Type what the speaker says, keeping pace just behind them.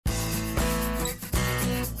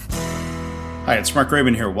Hi, it's Mark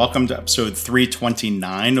Rabin here. Welcome to episode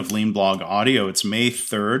 329 of Lean Blog Audio. It's May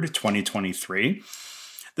 3rd, 2023.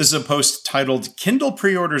 This is a post titled, Kindle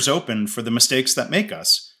Pre-Orders Open for the Mistakes That Make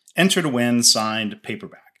Us. Enter to win, signed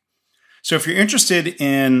Paperback. So if you're interested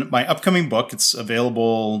in my upcoming book, it's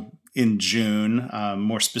available in June,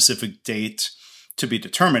 more specific date to be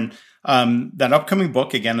determined. That upcoming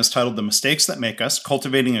book, again, is titled The Mistakes That Make Us,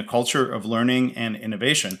 Cultivating a Culture of Learning and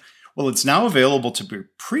Innovation. Well, it's now available to be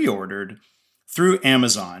pre-ordered through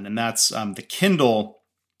Amazon, and that's the Kindle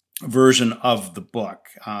version of the book.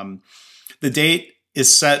 The date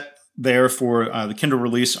is set there for the Kindle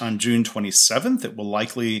release on June 27th. It will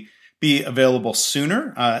likely be available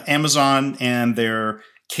sooner. Amazon and their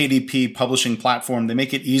KDP publishing platform, they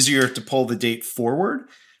make it easier to pull the date forward.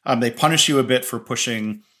 They punish you a bit for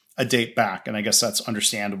pushing a date back, and I guess that's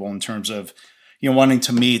understandable in terms of wanting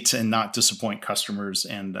to meet and not disappoint customers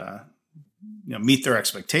and meet their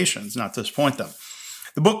expectations, not disappoint them.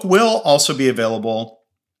 The book will also be available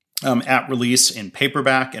at release in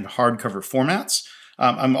paperback and hardcover formats.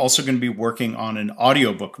 I'm also going to be working on an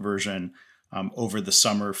audiobook version over the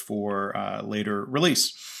summer for later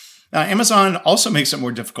release. Now, Amazon also makes it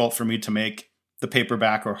more difficult for me to make the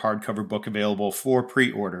paperback or hardcover book available for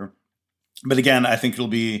pre-order. But again, I think it'll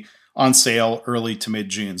be on sale early to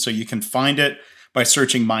mid-June. So you can find it by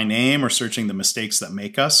searching my name or searching The Mistakes That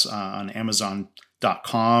Make Us on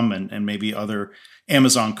Amazon.com and maybe other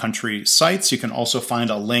Amazon country sites. You can also find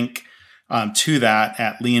a link to that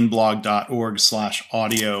at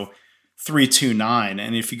leanblog.org/audio329.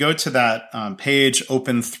 And if you go to that page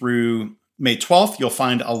open through May 12th, you'll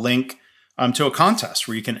find a link to a contest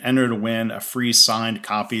where you can enter to win a free signed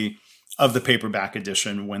copy of the paperback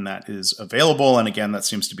edition when that is available. And again, that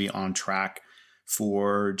seems to be on track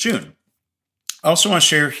for June. I also want to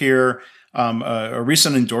share here a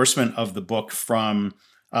recent endorsement of the book from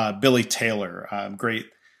Billy Taylor, a great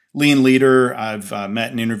lean leader I've met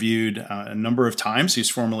and interviewed a number of times. He's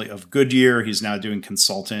formerly of Goodyear. He's now doing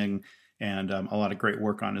consulting and a lot of great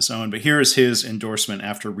work on his own. But here is his endorsement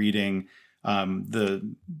after reading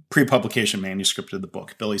the pre-publication manuscript of the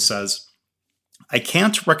book. Billy says, "I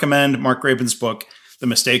can't recommend Mark Rabin's book, The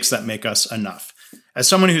Mistakes That Make Us, enough. As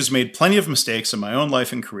someone who's made plenty of mistakes in my own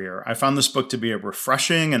life and career, I found this book to be a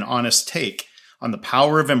refreshing and honest take on the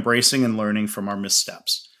power of embracing and learning from our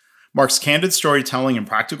missteps. Mark's candid storytelling and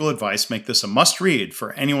practical advice make this a must-read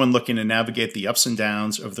for anyone looking to navigate the ups and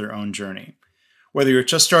downs of their own journey. Whether you're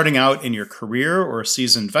just starting out in your career or a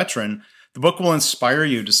seasoned veteran, the book will inspire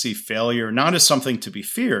you to see failure not as something to be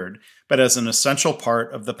feared, but as an essential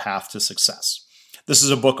part of the path to success. This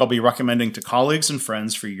is a book I'll be recommending to colleagues and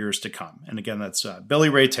friends for years to come." And again, that's Billy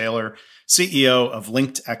Ray Taylor, CEO of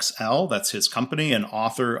LinkedXL. That's his company, and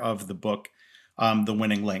author of the book, The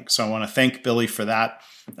Winning Link. So I want to thank Billy for that.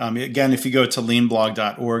 Again, if you go to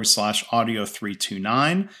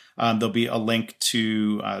leanblog.org/audio329, there'll be a link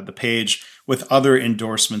to the page with other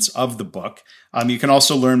endorsements of the book. You can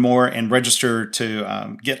also learn more and register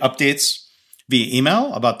to get updates via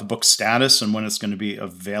email about the book's status and when it's going to be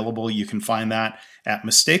available. You can find that at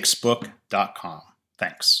mistakesbook.com.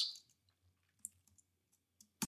 Thanks.